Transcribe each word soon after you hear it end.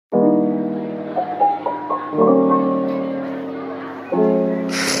You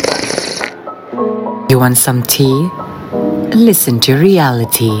want some tea? Listen to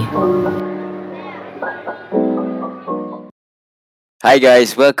reality. Hi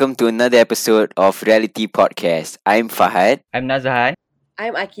guys, welcome to another episode of Reality Podcast. I'm Fahad I'm Nazahan.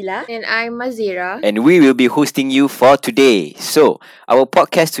 I'm Akila. And I'm Mazira. and we will be hosting you for today. So, our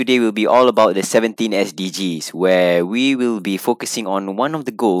podcast today will be all about the 17 SDGs, where we will be focusing on one of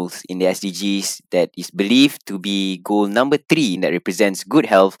the goals in the SDGs that is believed to be goal number 3 that represents good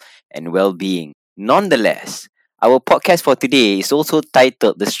health and well-being. Nonetheless, our podcast for today is also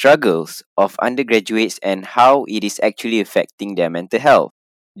titled The Struggles of Undergraduates and How It Is Actually Affecting Their Mental Health.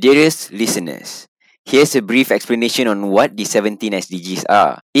 Dearest listeners, here's a brief explanation on what the 17 SDGs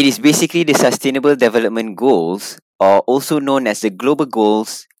are. It is basically the Sustainable Development Goals, or also known as the Global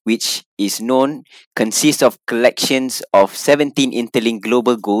Goals, which is known consists of collections of 17 interlinked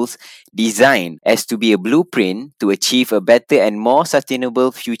global goals designed as to be a blueprint to achieve a better and more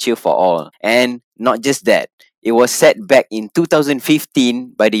sustainable future for all. And not just that, it was set back in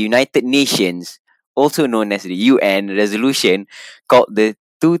 2015 by the United Nations, also known as the UN resolution called the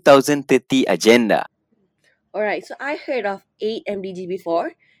 2030 Agenda. Alright, so I heard of 8 MDG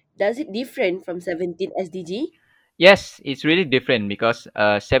before. Does it different from 17 SDG? Yes, it's really different because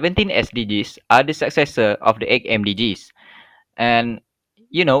 17 SDGs are the successor of the 8 MDGs. And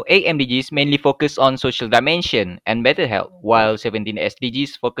 8 MDGs mainly focus on social dimension and better health, while 17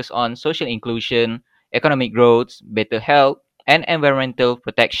 SDGs focus on social inclusion, economic growth, better health, and environmental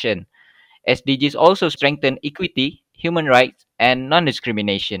protection. SDGs also strengthen equity, human rights, and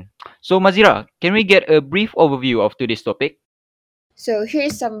non-discrimination. So, Mazira, can we get a brief overview of today's topic? So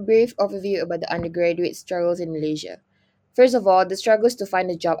here's some brief overview about the undergraduate struggles in Malaysia. First of all, the struggles to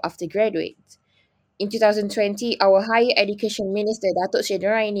find a job after graduate. In 2020, our Higher Education Minister Datuk Seri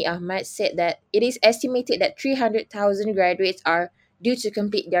Noraini Ahmad said that it is estimated that 300,000 graduates are due to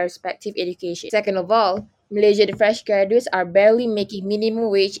complete their respective education. Second of all, Malaysian fresh graduates are barely making minimum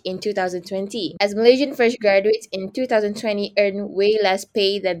wage in 2020, as Malaysian fresh graduates in 2020 earn way less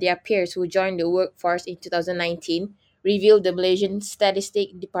pay than their peers who joined the workforce in 2019, revealed the Malaysian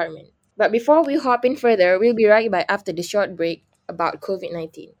Statistic Department. But before we hop in further, we'll be right back after the short break about COVID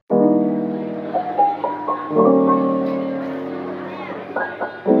 19.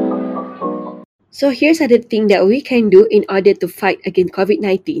 So here's other thing that we can do in order to fight against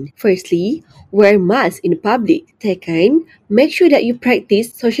COVID-19. Firstly, wear masks in public. Second, make sure that you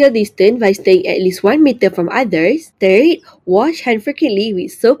practice social distance by staying at least 1 meter from others. Third, wash hands frequently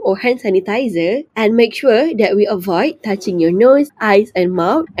with soap or hand sanitizer. And make sure that we avoid touching your nose, eyes and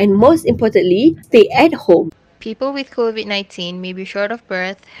mouth. And most importantly, stay at home. People with COVID 19 may be short of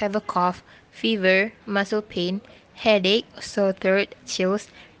breath, have a cough, fever, muscle pain, headache, sore throat,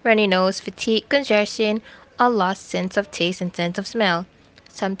 chills, runny nose, fatigue, congestion, or lost sense of taste and sense of smell.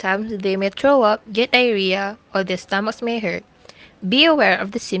 Sometimes they may throw up, get diarrhea, or their stomachs may hurt. Be aware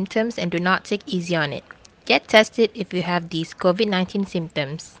of the symptoms and do not take easy on it. Get tested if you have these COVID 19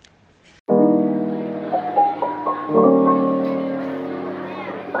 symptoms.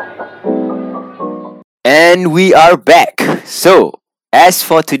 And we are back. So, as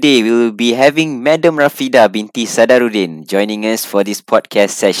for today, we will be having Madam Rafida binti Sadaruddin joining us for this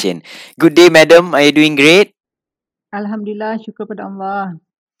podcast session. Good day, Madam. Are you doing great? Alhamdulillah, syukur pada Allah.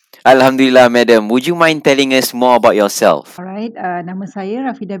 Alhamdulillah, Madam. Would you mind telling us more about yourself? Alright, nama saya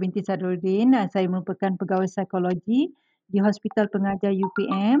Rafida binti Sadruddin. Saya merupakan pegawai psikologi di Hospital Pengajar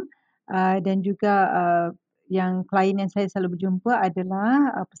UPM dan juga yang klien yang saya selalu berjumpa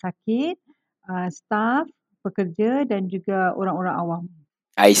adalah pesakit, staf, pekerja dan juga orang-orang awam.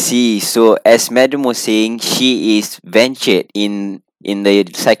 I see. So, as Madam was saying, she is ventured in the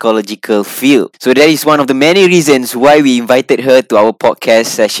psychological field. So that is one of the many reasons why we invited her to our podcast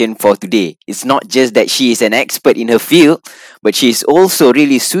session for today. It's not just that she is an expert in her field, but she is also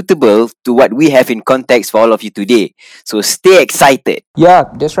really suitable to what we have in context for all of you today. So stay excited. Yeah,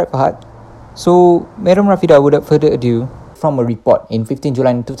 that's right, Fahad. So, Madam Rafida, without further ado, from a report in 15 July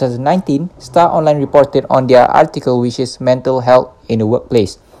 2019, Star Online reported on their article which is Mental Health in the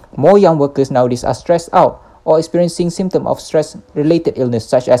Workplace. More young workers nowadays are stressed out or experiencing symptoms of stress-related illness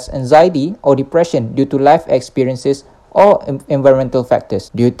such as anxiety or depression due to life experiences or environmental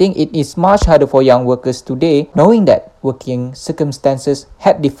factors. Do you think it is much harder for young workers today knowing that working circumstances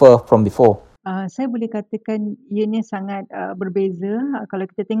had differ from before? Saya boleh katakan ianya sangat berbeza. Kalau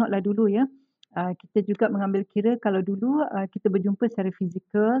kita tengoklah dulu ya, kita juga mengambil kira kalau dulu kita berjumpa secara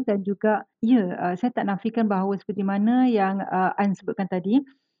fizikal dan juga saya tak nafikan bahawa seperti mana yang An sebutkan tadi,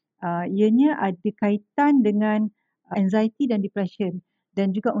 ianya ada kaitan dengan anxiety dan depression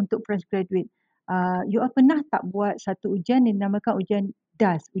dan juga untuk fresh graduate. You all pernah tak buat satu ujian yang dinamakan ujian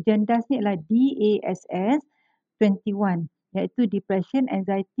DAS? Ujian DAS ni adalah DASS 21, iaitu Depression,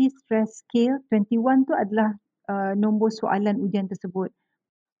 Anxiety, Stress Scale 21 tu adalah nombor soalan ujian tersebut.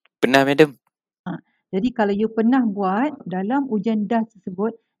 Pernah, madam? Jadi kalau you pernah buat dalam ujian DAS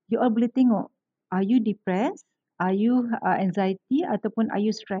tersebut, you all boleh tengok, are you depressed, are you anxiety ataupun are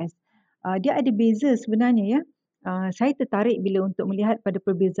you stressed. Dia ada beza sebenarnya ya. Saya tertarik bila untuk melihat pada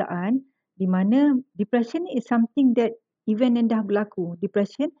perbezaan di mana depression is something that event yang dah berlaku.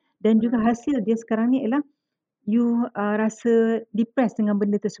 Depression dan juga hasil dia sekarang ni ialah you rasa depressed dengan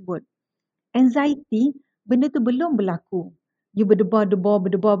benda tersebut. Anxiety, benda tu belum berlaku. You berdebar,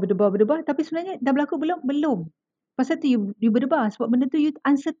 tapi sebenarnya dah berlaku belum? Belum. Pasal tu you berdebar sebab benda tu you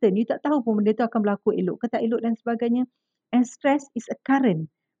uncertain, you tak tahu pun benda tu akan berlaku elok ke tak elok dan sebagainya. And stress is a current.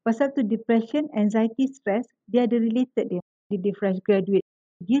 Pasal tu depression, anxiety, stress, dia ada related dia. Di fresh graduate,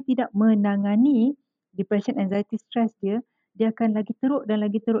 dia tidak menangani depression, anxiety, stress dia akan lagi teruk dan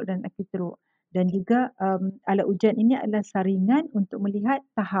lagi teruk dan lagi teruk. Dan juga alat ujian ini adalah saringan untuk melihat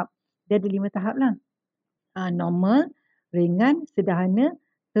tahap. Dia ada 5 tahap lah. Normal, ringan, sederhana,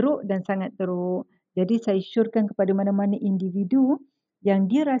 teruk dan sangat teruk. Jadi saya syorkan kepada mana-mana individu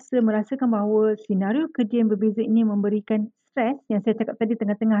yang dia merasakan bahawa senario kerja yang berbeza ini memberikan stres yang saya cakap tadi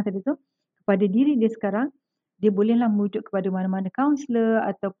tengah-tengah tadi tu kepada diri dia sekarang, dia bolehlah merujuk kepada mana-mana kaunselor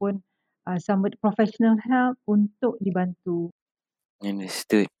ataupun somebody professional help untuk dibantu.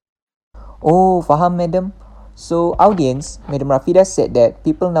 Understood. Oh, faham, madam. So, audience, Madam Rafida said that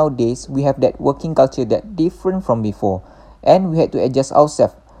people nowadays, we have that working culture that different from before. And we had to adjust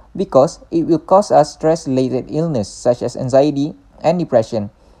ourselves because it will cause us stress-related illness such as anxiety and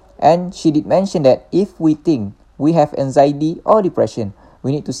depression. And she did mention that if we think we have anxiety or depression, we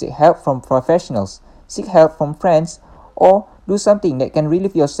need to seek help from professionals, seek help from friends, or do something that can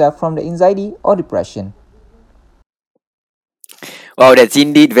relieve yourself from the anxiety or depression. Wow, that's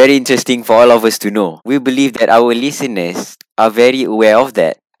indeed very interesting for all of us to know. We believe that our listeners are very aware of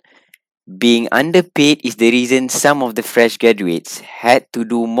that. Being underpaid is the reason some of the fresh graduates had to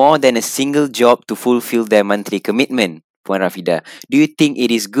do more than a single job to fulfill their monthly commitment. Puan Rafida, do you think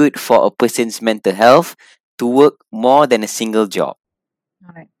it is good for a person's mental health to work more than a single job?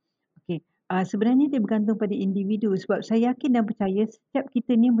 Alright. Okay. Sebenarnya dia bergantung pada individu sebab saya yakin dan percaya setiap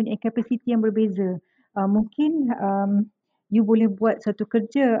kita ni mempunyai kapasiti yang berbeza. Mungkin you boleh buat satu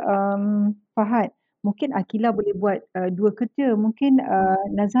kerja Fahad. Mungkin Akila boleh buat 2 kerja. Mungkin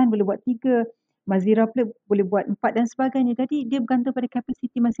Nazhan boleh buat 3. Mazira pula boleh buat 4 dan sebagainya. Jadi dia bergantung pada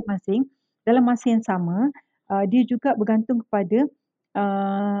kapasiti masing-masing. Dalam masa yang sama, dia juga bergantung kepada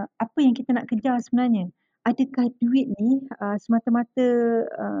apa yang kita nak kejar sebenarnya. Adakah duit ni semata-mata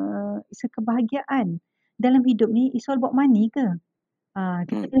kebahagiaan dalam hidup ni is all about money ke?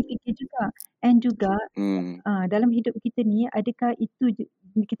 Kita kena fikir juga. And juga dalam hidup kita ni adakah itu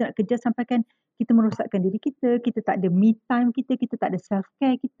kita nak kejar sampaikan kita merosakkan diri kita, kita tak ada me time kita tak ada self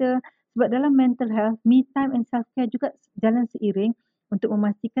care kita. Sebab dalam mental health, me time and self care juga jalan seiring untuk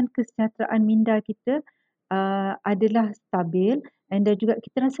memastikan kesejahteraan minda kita adalah stabil and dan juga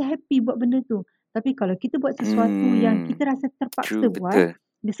kita rasa happy buat benda tu. Tapi kalau kita buat sesuatu yang kita rasa terpaksa buat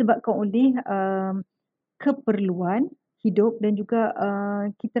disebabkan oleh keperluan hidup dan juga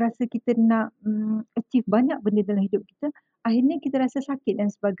kita rasa kita nak achieve banyak benda dalam hidup kita, akhirnya kita rasa sakit dan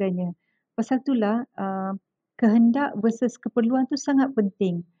sebagainya. Pasal itulah kehendak versus keperluan tu sangat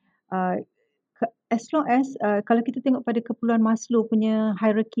penting. As long as kalau kita tengok pada keperluan Maslow punya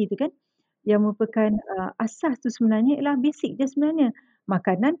hierarchy tu kan, yang merupakan asas tu sebenarnya ialah basic je sebenarnya.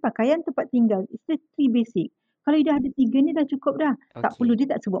 Makanan, pakaian, tempat tinggal. It's the 3 basic. Kalau you dah ada 3 ni dah cukup dah. Tak perlu, dia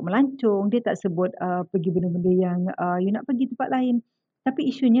tak sebut melancong, dia tak sebut pergi benda-benda yang you nak pergi tempat lain.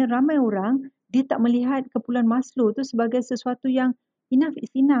 Tapi isunya ramai orang, dia tak melihat keperluan Maslow tu sebagai sesuatu yang enough is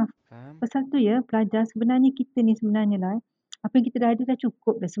enough. Pasal tu ya, pelajar sebenarnya kita ni sebenarnya lah, apa yang kita dah ada dah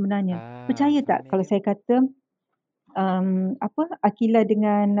cukup dah sebenarnya. Percaya tak kalau saya kata Akila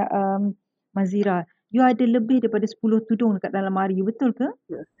dengan Mazira, you ada lebih daripada 10 tudung dekat dalam lemari you, betul ke?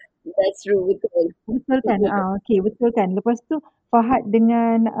 That's true, betul. Betul kan? Okey, betul kan? Lepas tu Fahad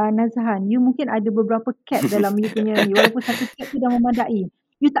dengan Nazhan, you mungkin ada beberapa cap dalam you punya ni, walaupun satu cap tu dah memadai.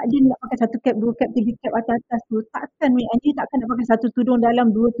 You tak ada nak pakai satu cap, 2 cap, 3 cap atas-atas tu. Takkan you takkan nak pakai satu tudung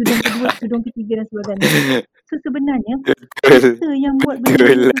dalam, 2 tudung kedua, tudung ketiga dan sebagainya. So sebenarnya kita yang buat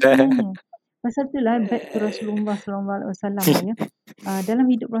benda-benda tu sebenarnya. Pasal itulah back to Rasulullah SAW lah ya. Dalam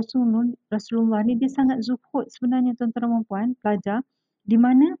hidup Rasulullah ni dia sangat zuhud sebenarnya tuan-tuan dan puan, pelajar, di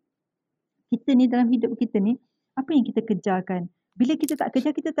mana kita ni dalam hidup kita ni apa yang kita kejarkan. Bila kita tak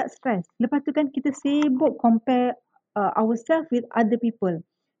kejar, kita tak stres. Lepas tu kan kita sibuk compare ourselves with other people.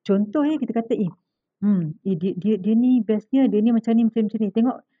 Contoh kita kata, dia ni bestnya, dia ni macam ni, macam ni.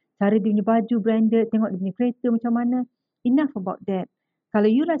 Tengok cara dia punya baju branded, tengok dia punya kereta macam mana. Enough about that. Kalau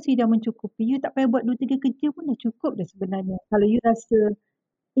you rasa you dah mencukupi, you tak payah buat 2, 3 kerja pun dah cukup dah sebenarnya. Kalau you rasa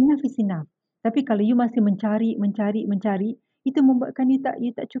enough is enough. Tapi kalau you masih mencari, itu membuatkan you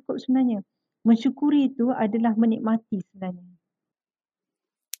tak cukup sebenarnya. Mensyukuri itu adalah menikmati sebenarnya.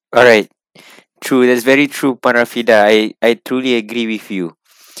 Alright. True, that's very true, Puan Rafida. I truly agree with you.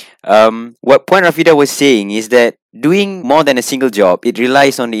 What Puan Rafida was saying is that doing more than a single job, it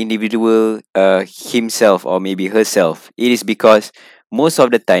relies on the individual himself or maybe herself. It is because most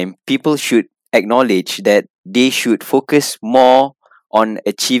of the time, people should acknowledge that they should focus more on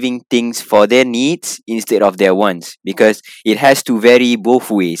achieving things for their needs instead of their wants, because it has to vary both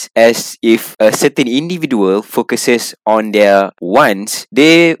ways. As if a certain individual focuses on their wants,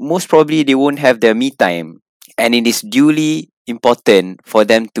 they most probably they won't have their me time, and it is duly important for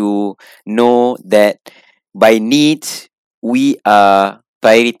them to know that by needs we are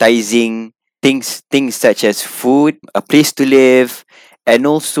prioritizing things such as food, a place to live, and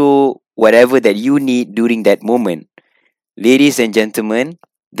also whatever that you need during that moment. Ladies and gentlemen,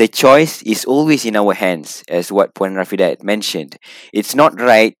 the choice is always in our hands, as what Puan Rafida had mentioned. It's not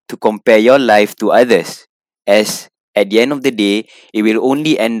right to compare your life to others, as at the end of the day, it will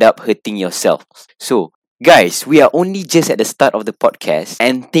only end up hurting yourself. So, guys, we are only just at the start of the podcast,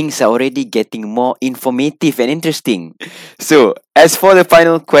 and things are already getting more informative and interesting. So, as for the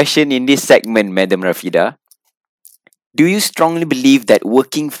final question in this segment, Madam Rafida, do you strongly believe that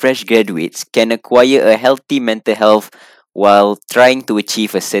working fresh graduates can acquire a healthy mental health while trying to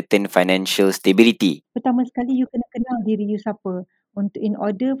achieve a certain financial stability? Pertama sekali you kena kenal diri you siapa. In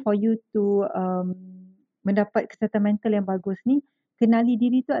order for you to mendapat kesihatan mental yang bagus ni, kenali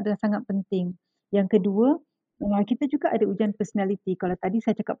diri tu adalah sangat penting. Yang kedua, kita juga ada ujian personality. Kalau tadi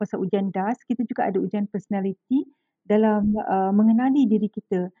saya cakap pasal ujian DAS, kita juga ada ujian personality dalam mengenali diri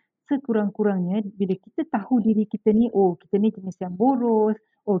kita. Sekurang-kurangnya bila kita tahu diri kita ni, kita ni jenis yang boros,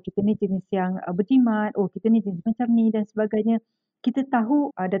 kita ni jenis yang berjimat, kita ni jenis macam ni dan sebagainya. Kita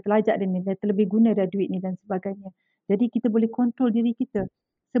tahu dah terlajak dah ni, dah terlebih guna dah duit ni dan sebagainya. Jadi kita boleh kontrol diri kita.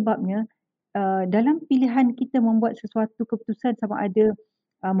 Sebabnya dalam pilihan kita membuat sesuatu keputusan sama ada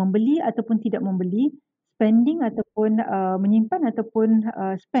membeli ataupun tidak membeli, spending ataupun menyimpan ataupun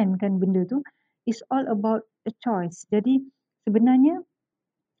spend kan benda tu, is all about a choice. Jadi sebenarnya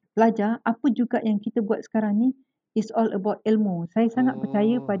pelajar, apa juga yang kita buat sekarang ni is all about ilmu. Saya sangat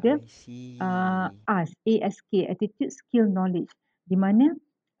percaya pada ASK, attitude, skill, knowledge. Di mana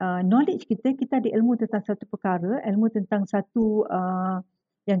knowledge kita ada ilmu tentang satu perkara, ilmu tentang satu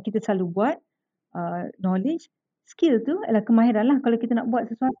yang kita selalu buat, knowledge. Skill tu adalah kemahiran lah kalau kita nak buat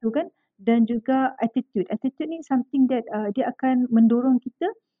sesuatu kan. Dan juga attitude. Attitude ni something that dia akan mendorong kita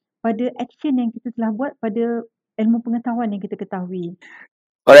pada action yang kita telah buat, pada ilmu pengetahuan yang kita ketahui.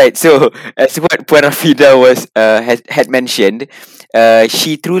 Alright, so as what Puan Rafida had mentioned,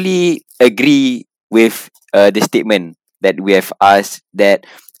 she truly agree with the statement that we have asked. That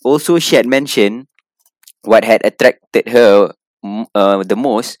also she had mentioned what had attracted her the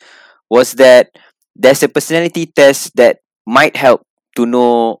most was that there's a personality test that might help to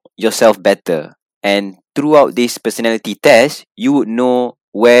know yourself better, and throughout this personality test, you would know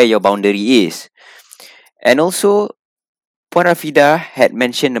where your boundary is. And also, Puan Rafida had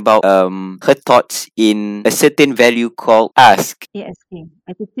mentioned about her thoughts in a certain value called ASK. ASK,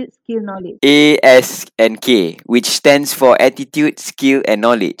 attitude, skill, knowledge. ASK, which stands for attitude, skill, and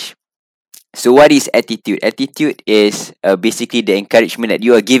knowledge. So what is attitude? Attitude is basically the encouragement that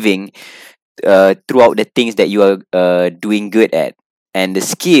you are giving throughout the things that you are doing good at. And the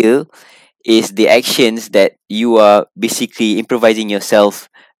skill is the actions that you are basically improvising yourself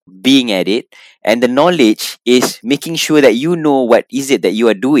being at it. And the knowledge is making sure that you know what is it that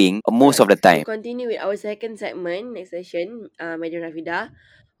you are doing most of the time. To continue with our second segment, next session, Madam Rafida,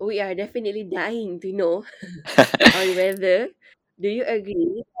 we are definitely dying to know on whether do you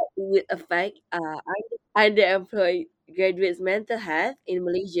agree that it will affect underemployed graduates' mental health in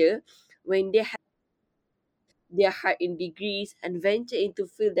Malaysia when they have their heart in degrees and venture into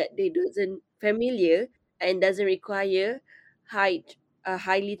field that they doesn't familiar and doesn't require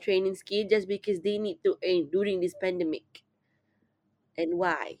highly training skill just because they need to earn during this pandemic, and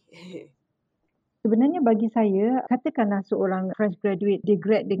why? Sebenarnya bagi saya, katakanlah seorang fresh graduate, dia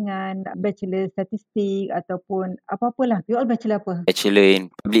grad dengan bachelor statistik ataupun apa-apalah. You all bachelor apa? Bachelor in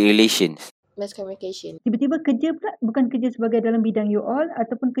Public Relations. Mass communication. Tiba-tiba kerja pula bukan kerja sebagai dalam bidang you all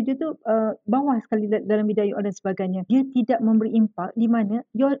ataupun kerja tu bawah sekali dalam bidang you all dan sebagainya. Dia tidak memberi impak di mana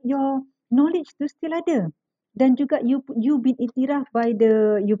your knowledge tu still ada. dan juga you been iktiraf by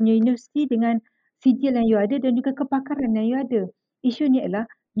you punya universiti dengan sijil yang you ada dan juga kepakaran yang you ada. Isunya ialah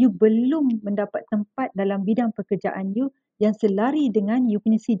you belum mendapat tempat dalam bidang pekerjaan you yang selari dengan you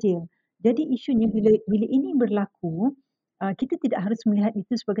punya sijil. Jadi isunya bila ini berlaku, kita tidak harus melihat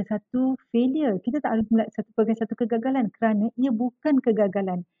itu sebagai satu failure. Kita tak harus melihat sebagai satu kegagalan kerana ia bukan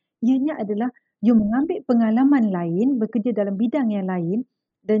kegagalan. Ianya adalah you mengambil pengalaman lain, bekerja dalam bidang yang lain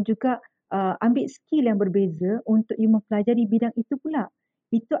dan juga ambil skill yang berbeza untuk you mempelajari bidang itu pula.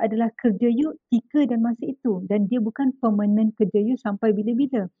 Itu adalah kerja you ketika dan masa itu dan dia bukan permanent kerja you sampai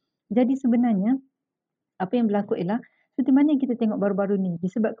bila-bila. Jadi sebenarnya apa yang berlaku ialah seperti mana yang kita tengok baru-baru ni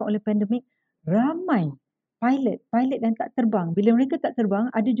disebabkan oleh pandemik, ramai pilot yang tak terbang. Bila mereka tak terbang,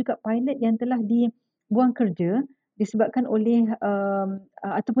 ada juga pilot yang telah dibuang kerja disebabkan oleh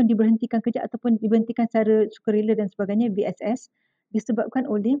ataupun diberhentikan kerja ataupun diberhentikan secara sukarela dan sebagainya, VSS, disebabkan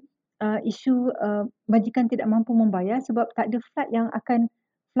oleh isu majikan tidak mampu membayar sebab tak ada flight yang akan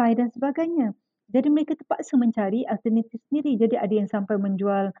fly dan sebagainya. Jadi mereka terpaksa mencari alternatif sendiri. Jadi ada yang sampai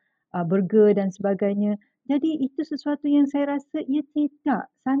menjual burger dan sebagainya. Jadi itu sesuatu yang saya rasa ia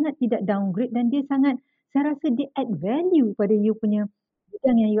sangat tidak downgrade dan dia sangat, saya rasa dia add value pada you punya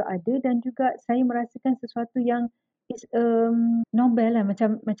bidang yang you ada dan juga saya merasakan sesuatu yang is nobel lah,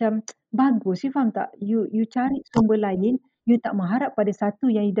 macam macam bagus, you faham tak? You cari sumber lain, you tak mengharap pada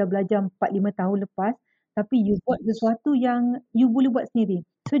satu yang you dah belajar 4-5 tahun lepas, tapi you buat sesuatu yang you boleh buat sendiri.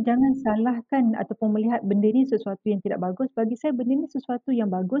 So jangan salahkan ataupun melihat benda ni sesuatu yang tidak bagus. Bagi saya benda ni sesuatu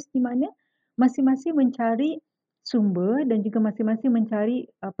yang bagus di mana masing-masing mencari sumber dan juga masing-masing mencari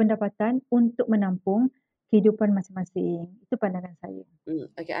pendapatan untuk menampung kehidupan masing-masing. Itu pandangan saya.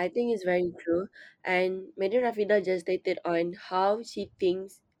 Okay, I think it's very true. And Madam Rafida just stated on how she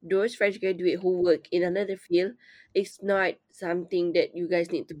thinks those fresh graduate who work in another field is not something that you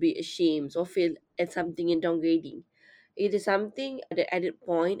guys need to be ashamed or feel as something in downgrading. It is something that added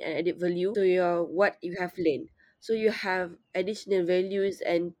point and added value to your what you have learned. So you have additional values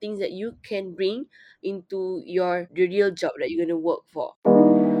and things that you can bring into the real job that you're gonna work for.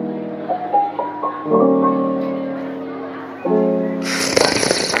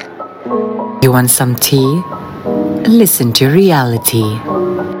 You want some tea? Listen to reality.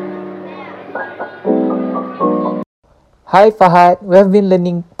 Hi Fahad, we have been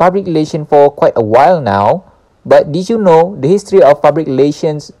learning public relations for quite a while now. But did you know the history of public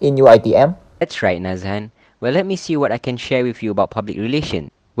relations in UITM? That's right, Nazhan. Well, let me see what I can share with you about public relations.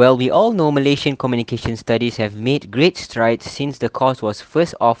 Well, we all know Malaysian communication studies have made great strides since the course was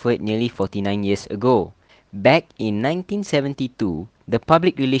first offered nearly 49 years ago. Back in 1972, the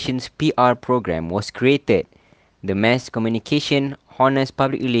Public Relations PR program was created. The Mass Communication Honours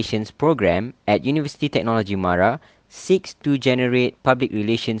Public Relations program at University Technology Mara seeks to generate public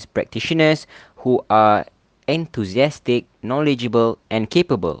relations practitioners who are enthusiastic, knowledgeable, and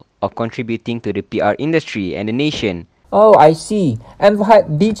capable of contributing to the PR industry and the nation. Oh, I see. And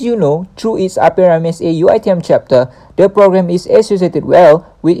Fahad, did you know, through its APRMSA UITM chapter, the program is associated well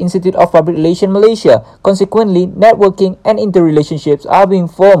with Institute of Public Relations Malaysia. Consequently, networking and interrelationships are being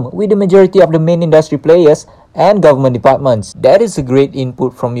formed with the majority of the main industry players and government departments. That is a great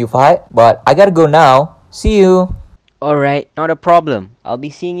input from you, Fahad. But I gotta go now. See you. Alright, not a problem. I'll be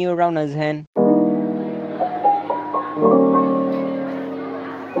seeing you around, Azhan.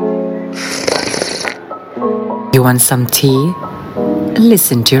 You want some tea?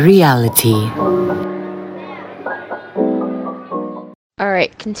 Listen to reality.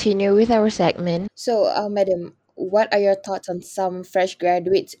 Alright, continue with our segment. So, madam, what are your thoughts on some fresh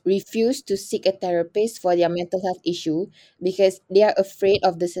graduates refuse to seek a therapist for their mental health issue because they are afraid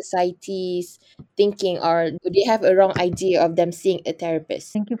of the society's thinking or do they have a wrong idea of them seeing a therapist?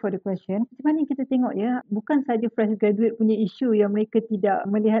 Thank you for the question. Macam mana kita tengok ya, bukan saja fresh graduate punya isu yang mereka tidak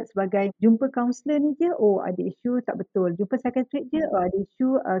melihat sebagai jumpa kaunselor ni je, oh ada isu tak betul. Jumpa psychiatrist je, oh ada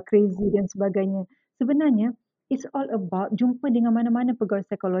isu crazy dan sebagainya. Sebenarnya, it's all about jumpa dengan mana-mana pegawai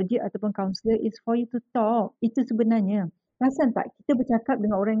psikologi ataupun kaunselor is for you to talk. Itu sebenarnya. Perasan tak, kita bercakap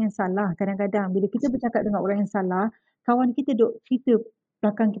dengan orang yang salah kadang-kadang. Bila kita bercakap dengan orang yang salah, kawan kita duk cerita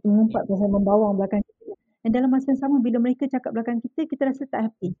belakang kita, mengumpat pasal membawang belakang kita. Dan dalam masa yang sama bila mereka cakap belakang kita, kita rasa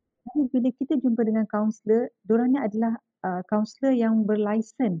tak happy. Tapi bila kita jumpa dengan kaunselor, diorang ni adalah kaunselor yang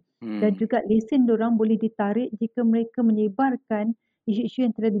berlesen dan juga lesen diorang boleh ditarik jika mereka menyebarkan isu-isu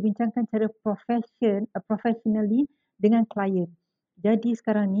yang telah dibincangkan secara professionally dengan klien. Jadi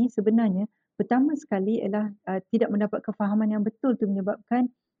sekarang ni sebenarnya pertama sekali ialah tidak mendapat kefahaman yang betul tu menyebabkan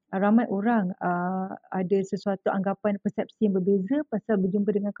ramai orang ada sesuatu anggapan persepsi yang berbeza pasal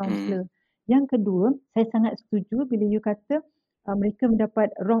berjumpa dengan kaunselor. Yang kedua, saya sangat setuju bila you kata mereka mendapat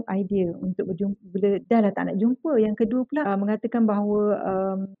wrong idea untuk berjumpa bila dah lah tak nak jumpa. Yang kedua pula mengatakan bahawa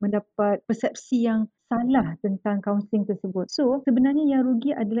mendapat persepsi yang salah tentang kaunseling tersebut. So sebenarnya yang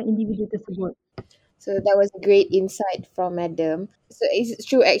rugi adalah individu tersebut. So that was a great insight from Madam. So it's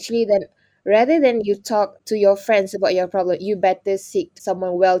true actually that rather than you talk to your friends about your problem, you better seek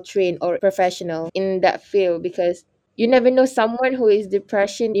someone well trained or professional in that field, because you never know someone who is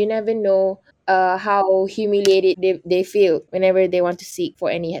depression, you never know how humiliated they feel whenever they want to seek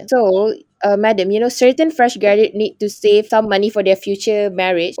for any help. So madam, certain fresh graduates need to save some money for their future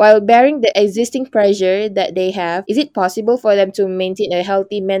marriage while bearing the existing pressure that they have. Is it possible for them to maintain a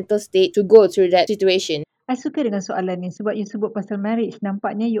healthy mental state to go through that situation? I suka dengan soalan ni sebab you sebut pasal marriage.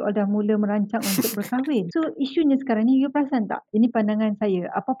 Nampaknya you all dah mula merancang untuk berkahwin. So isunya sekarang ni, you perasan tak? Ini pandangan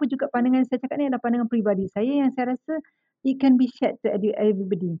saya. Apa-apa juga pandangan saya cakap ni adalah pandangan peribadi saya yang saya rasa it can be shared to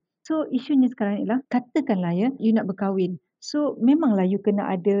everybody. So isunya sekarang ni lah, katakanlah ya, you nak berkahwin. So memanglah you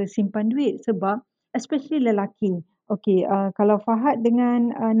kena ada simpan duit sebab especially lelaki. Okay, kalau Fahad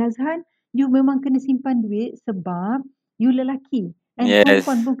dengan Nazhan, you memang kena simpan duit sebab you lelaki. And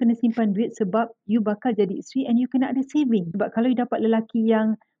perempuan Yes. pun kena simpan duit sebab you bakal jadi isteri and you kena ada saving. Sebab kalau you dapat lelaki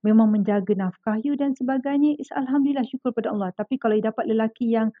yang memang menjaga nafkah you dan sebagainya, alhamdulillah, syukur pada Allah. Tapi kalau you dapat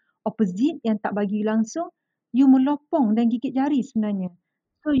lelaki yang opposite, yang tak bagi you langsung, you melopong dan gigit jari sebenarnya.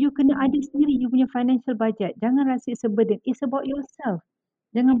 So you kena ada sendiri you punya financial budget. Jangan rasa it's a burden. It's about yourself.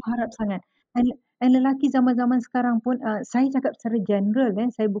 Jangan berharap sangat. And lelaki zaman-zaman sekarang pun, saya cakap secara general,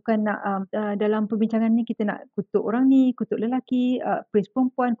 saya bukan nak dalam perbincangan ni kita nak kutuk orang ni, kutuk lelaki, praise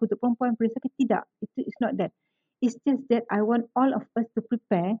perempuan, kutuk perempuan, praise lelaki. Tidak. It's not that. It's just that I want all of us to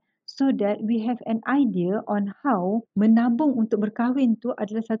prepare so that we have an idea on how menabung untuk berkahwin tu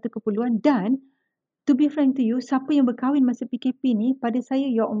adalah satu keperluan. Dan to be frank to you, siapa yang berkahwin masa PKP ni, pada saya,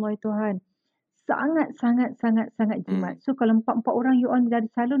 ya Allah Tuhan, sangat jimat. So kalau 4 orang you on dari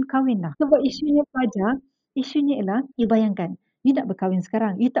calon, kahwinlah. Sebab isunya Fajar, isunya ialah, you bayangkan, you nak berkahwin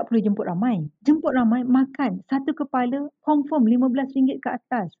sekarang, you tak perlu jemput ramai. Jemput ramai, makan. Satu kepala, confirm RM15 ke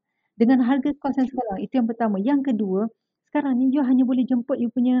atas. Dengan harga kos yang sekarang, itu yang pertama. Yang kedua, sekarang ni you hanya boleh jemput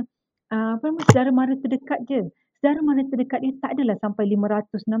you punya saudara mara terdekat je. Saudara mara terdekat you tak adalah sampai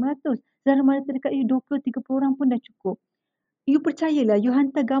 500, 600. Saudara mara terdekat you 20, 30 orang pun dah cukup. You percayalah, you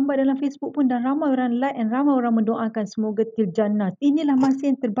hantar gambar dalam Facebook pun dah ramai orang like and ramai orang mendoakan semoga til jannah. Inilah masa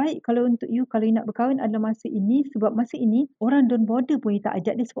yang terbaik kalau untuk you, kalau you nak berkahwin adalah masa ini. Sebab masa ini, orang don't bother pun you tak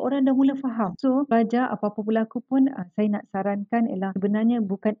ajak dia sebab orang dah mula faham. So, pelajar apa-apa berlaku pun, saya nak sarankan ialah sebenarnya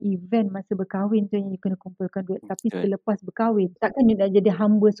bukan event masa berkahwin tu yang you kena kumpulkan duit. Tapi Betul. selepas berkahwin, takkan you nak jadi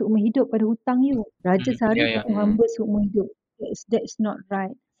hamba seumur hidup pada hutang you. Raja sehari Ya, ya. tapi hamba seumur hidup. That's not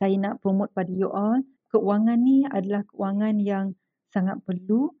right. Saya nak promote pada you all. Keuangan ni adalah keuangan yang sangat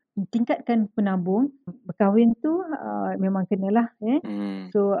perlu. Tingkatkan penabung. Berkahwin tu memang kenalah.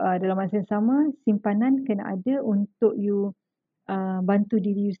 So dalam masa yang sama, simpanan kena ada untuk you bantu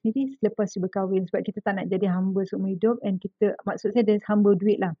diri you sendiri selepas you berkahwin. Sebab kita tak nak jadi hamba seumur hidup. And kita, maksud saya, ada hamba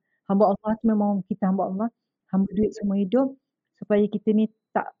duit lah. Hamba Allah tu memang kita hamba Allah. Hamba duit seumur hidup. Supaya kita ni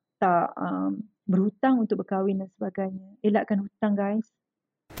tak berhutang untuk berkahwin dan sebagainya. Elakkan hutang, guys.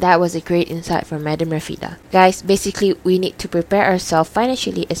 That was a great insight from Madam Rafida. Guys, basically, we need to prepare ourselves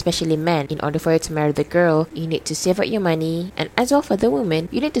financially, especially men. In order for you to marry the girl, you need to save up your money. And as well for the woman,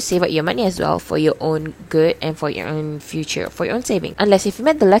 you need to save up your money as well for your own good and for your own future, for your own saving. Unless if you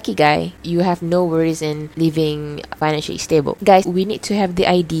met the lucky guy, you have no worries in living financially stable. Guys, we need to have the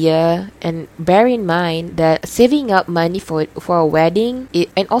idea and bear in mind that saving up money for a wedding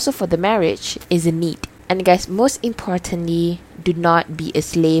and also for the marriage is a need. And guys, most importantly, do not be a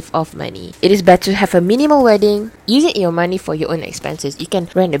slave of money. It is better to have a minimal wedding, using your money for your own expenses. You can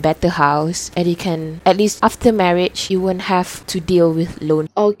rent a better house, and you can, at least after marriage, you won't have to deal with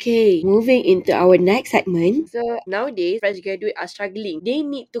loan. Okay, moving into our next segment. So nowadays, fresh graduates are struggling. They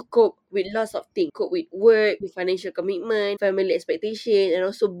need to cope with lots of things. Cope with work, with financial commitment, family expectation, and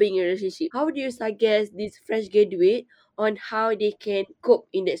also being in a relationship. How do you suggest this fresh graduate on how they can cope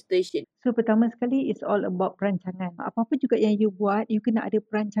in that situation? So pertama sekali, it's all about perancangan. Apa-apa juga yang you buat, you kena ada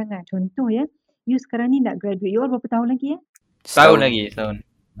perancangan. Contoh ya, you sekarang ni nak graduate. You all berapa tahun lagi ya? Setahun lagi, setahun.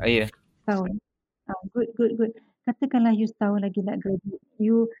 Ya. Setahun. Good. Katakanlah you setahun lagi nak graduate.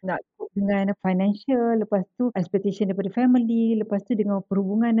 You nak cope dengan financial, lepas tu expectation daripada family, lepas tu dengan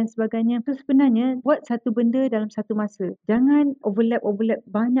perhubungan dan sebagainya. So sebenarnya, buat satu benda dalam satu masa. Jangan overlap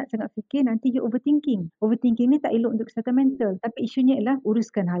banyak sangat fikir, nanti you overthinking. Overthinking ni tak elok untuk kesihatan mental. Tapi isunya ialah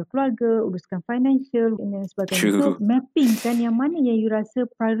uruskan hal keluarga, uruskan financial dan sebagainya. True. So mapping kan yang mana yang you rasa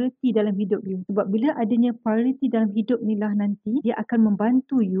priority dalam hidup you. Sebab bila adanya priority dalam hidup ni lah nanti, dia akan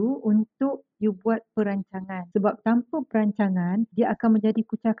membantu you untuk you buat perancangan. Sebab tanpa perancangan, dia akan menjadi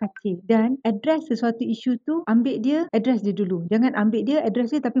kucak-kacir. Dan address sesuatu isu tu, ambil dia, address dia dulu. Jangan ambil dia,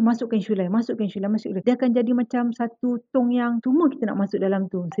 address dia tapi masukkan isu lain, masukkan isu lain, masukkan. Dia akan jadi macam satu tong yang semua kita nak masuk dalam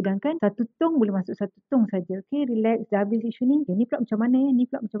tu. Sedangkan satu tong boleh masuk satu tong saja. Okay, relax, dah habis isu ni. Okay, ni pula macam mana ya, ni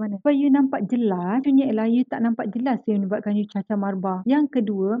pula macam mana. Supaya you nampak jelas, isunya ialah you tak nampak jelas yang menyebabkan you cacah marbah. Yang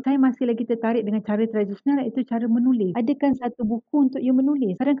kedua, saya masih lagi tertarik dengan cara tradisional, iaitu cara menulis. Adakan satu buku untuk you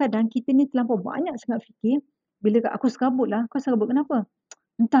menulis. Kadang-kadang kita ni terlampau banyak sangat fikir. Bila aku serabut lah, kau serabut kenapa?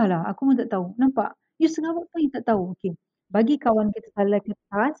 Entahlah, aku pun tak tahu. Nampak? You serabut pun you tak tahu. Okay. Bagi kawan kita salai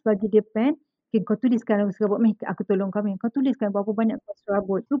kertas, bagi dia pen. Okay, kau tuliskan aku serabut. Meh, aku tolong kau. Meh. Kau tuliskan berapa banyak kau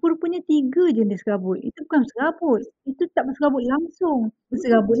serabut. Rupa-rupanya 3 je dia serabut. Itu bukan serabut. Itu tak serabut langsung.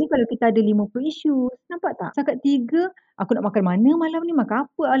 Serabut ni kalau kita ada 50 isu. Nampak tak? Setakat 3, aku nak makan mana malam ni?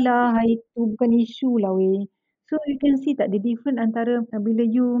 Makan apa? Alah, itu bukan isu lah weh. So you can see tak the difference antara bila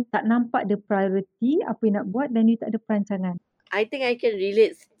you tak nampak the priority apa you nak buat dan you tak ada perancangan. I think I can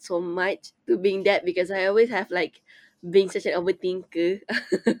relate so much to being that because I always have like being such an overthinker.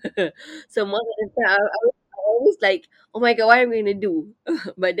 So most of the time I always like, oh my god, what am I going to do?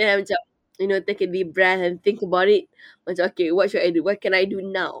 But then I'm macam, take a deep breath and think about it. Macam, okay, what should I do? What can I do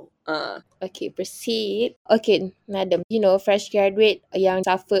now? Okay, proceed. Okay, madam. Fresh graduate yang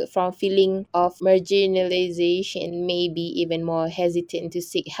suffered from feeling of marginalization may be even more hesitant to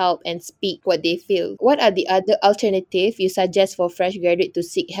seek help and speak what they feel. What are the other alternative you suggest for fresh graduate to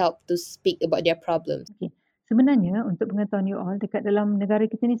seek help to speak about their problems? Okay. Sebenarnya untuk pengetahuan you all, dekat dalam negara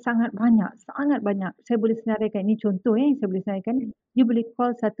kita ni sangat banyak. Saya boleh senaraikan, ini contoh saya boleh senaraikan. You boleh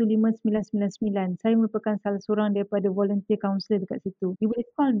call 15999. Saya merupakan salah seorang daripada volunteer counselor dekat situ. You boleh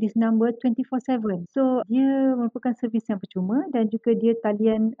call this number 24/7. So, dia merupakan servis yang percuma dan juga dia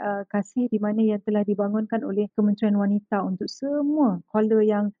talian kasih di mana yang telah dibangunkan oleh Kementerian Wanita untuk semua caller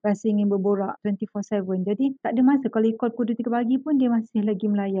yang rasa ingin berborak 24/7. Jadi, tak ada masa. Kalau you call pukul 2-3 pagi pun dia masih lagi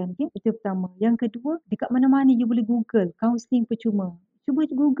melayan. Okay? Itu pertama. Yang kedua, dekat mana-mana you boleh Google counselling percuma. Cuba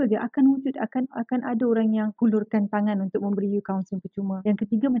Google dia, akan wujud, akan ada orang yang hulurkan tangan untuk memberi you counselling percuma. Yang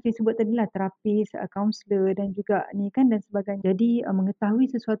ketiga macam sebut tadi lah, terapis, kaunselor dan juga ni kan dan sebagainya. Jadi mengetahui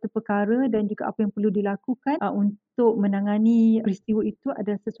sesuatu perkara dan juga apa yang perlu dilakukan untuk menangani peristiwa itu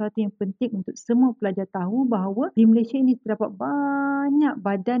adalah sesuatu yang penting untuk semua pelajar tahu bahawa di Malaysia ini terdapat banyak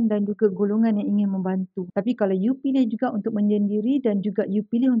badan dan juga golongan yang ingin membantu. Tapi kalau you pilih juga untuk menyendiri dan juga you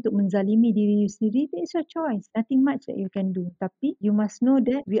pilih untuk menzalimi diri you sendiri, it's your choice. Nothing much that you can do. Tapi you must know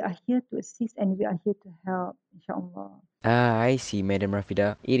that we are here to assist and we are here to help. InsyaAllah. I see, Madam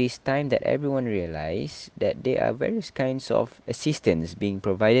Rafida. It is time that everyone realize that there are various kinds of assistance being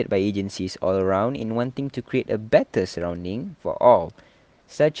provided by agencies all around in wanting to create a better surrounding for all,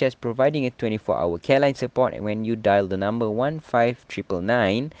 such as providing a 24-hour care line support when you dial the number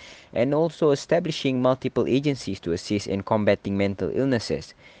 15999 and also establishing multiple agencies to assist in combating mental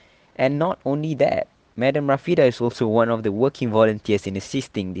illnesses. And not only that, Madam Rafida is also one of the working volunteers in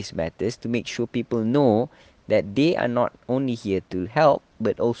assisting these matters to make sure people know that they are not only here to help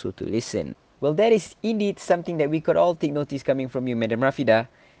but also to listen. Well, that is indeed something that we could all take notice coming from you, Madam Rafida.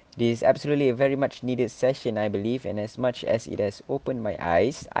 This is absolutely a very much needed session, I believe, and as much as it has opened my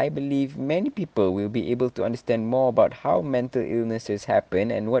eyes, I believe many people will be able to understand more about how mental illnesses happen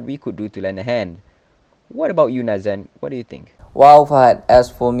and what we could do to lend a hand. What about you, Nazan? What do you think? Wow, Fahad,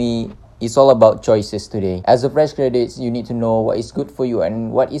 as for me, it's all about choices today. As a fresh graduate, you need to know what is good for you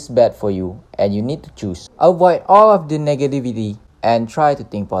and what is bad for you, and you need to choose. Avoid all of the negativity and try to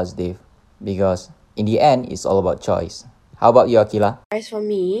think positive, because in the end, it's all about choice. How about you, Akila? As for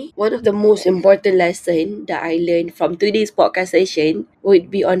me, one of the most important lesson that I learned from today's podcast session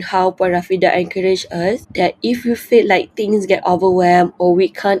would be on how Puan Rafida encouraged us that if you feel like things get overwhelmed or we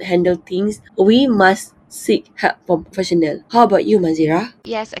can't handle things, we must seek help from professional. How about you, Mazira?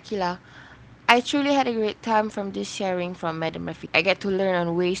 Yes, Akila. I truly had a great time from this sharing from Madam Rafi. I get to learn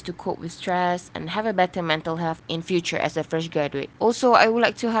on ways to cope with stress and have a better mental health in future as a fresh graduate. Also, I would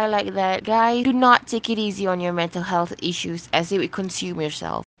like to highlight that, guys, do not take it easy on your mental health issues as it will consume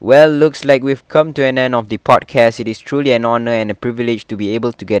yourself. Well, looks like we've come to an end of the podcast. It is truly an honor and a privilege to be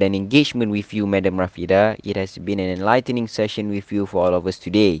able to get an engagement with you, Madam Rafida. It has been an enlightening session with you for all of us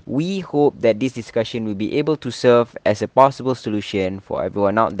today. We hope that this discussion will be able to serve as a possible solution for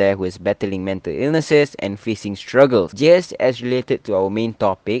everyone out there who is battling mental illnesses and facing struggles, just as related to our main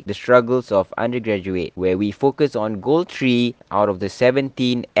topic, the struggles of undergraduate, where we focus on goal 3 out of the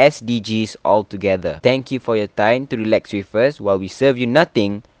 17 SDGs altogether. Thank you for your time to relax with us while we serve you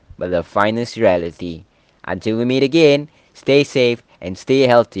nothing but the finest reality. Until we meet again, stay safe and stay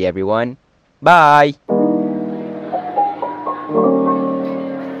healthy, everyone. Bye!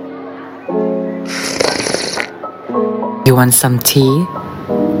 You want some tea?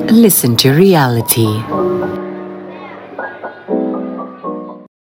 Listen to reality.